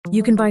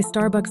You can buy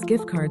Starbucks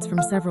gift cards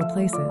from several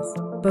places,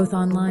 both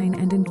online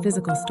and in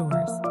physical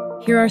stores.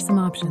 Here are some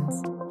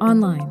options.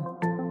 Online.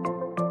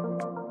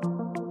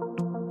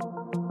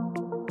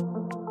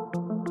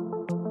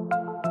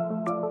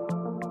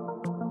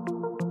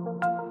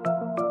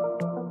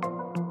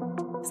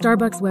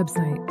 Starbucks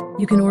website.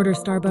 You can order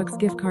Starbucks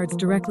gift cards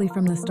directly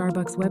from the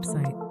Starbucks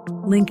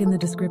website. Link in the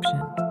description.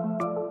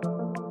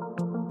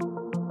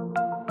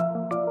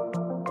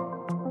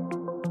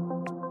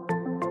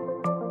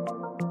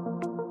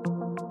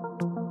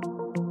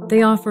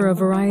 They offer a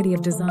variety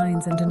of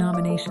designs and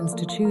denominations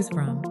to choose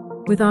from,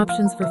 with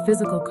options for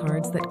physical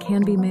cards that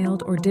can be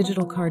mailed or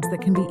digital cards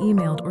that can be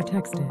emailed or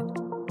texted.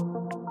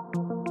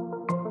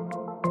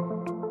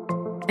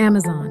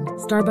 Amazon.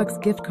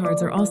 Starbucks gift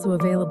cards are also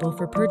available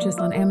for purchase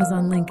on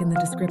Amazon, link in the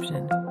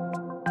description.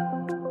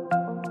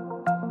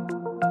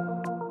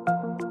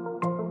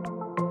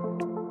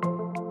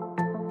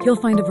 You'll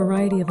find a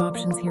variety of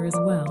options here as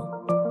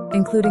well,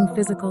 including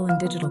physical and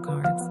digital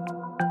cards.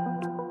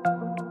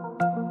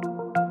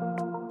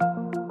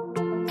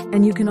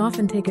 And you can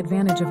often take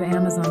advantage of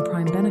Amazon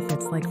Prime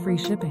benefits like free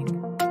shipping.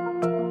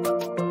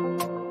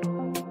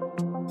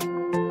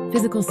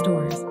 Physical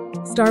stores.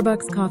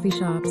 Starbucks coffee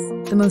shops.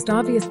 The most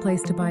obvious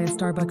place to buy a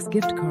Starbucks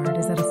gift card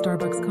is at a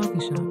Starbucks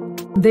coffee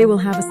shop. They will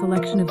have a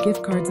selection of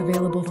gift cards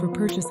available for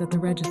purchase at the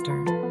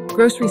register.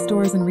 Grocery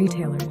stores and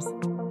retailers.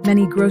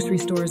 Many grocery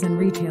stores and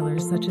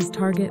retailers such as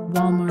Target,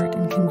 Walmart,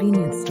 and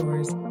convenience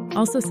stores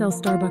also sell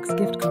Starbucks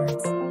gift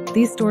cards.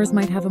 These stores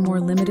might have a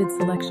more limited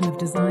selection of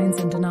designs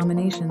and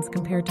denominations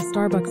compared to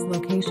Starbucks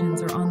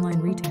locations or online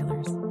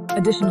retailers.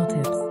 Additional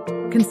tips.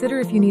 Consider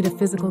if you need a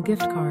physical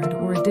gift card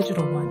or a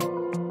digital one.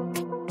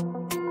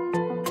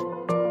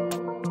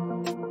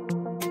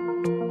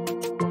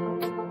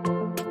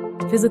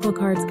 Physical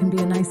cards can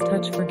be a nice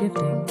touch for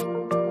gifting,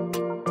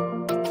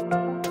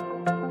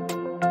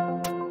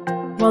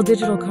 while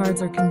digital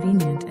cards are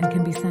convenient and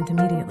can be sent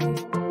immediately.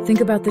 Think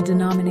about the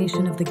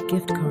denomination of the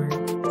gift card.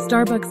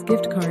 Starbucks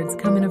gift cards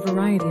come in a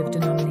variety of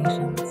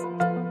denominations.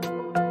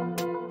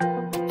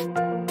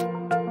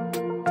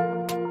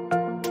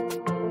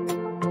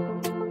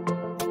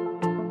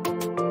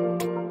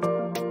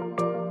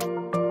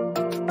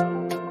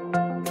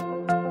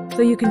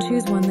 So you can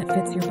choose one that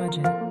fits your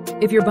budget.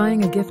 If you're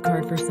buying a gift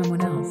card for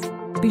someone else,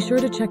 be sure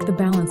to check the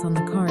balance on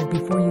the card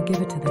before you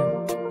give it to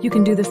them. You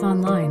can do this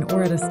online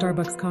or at a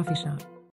Starbucks coffee shop.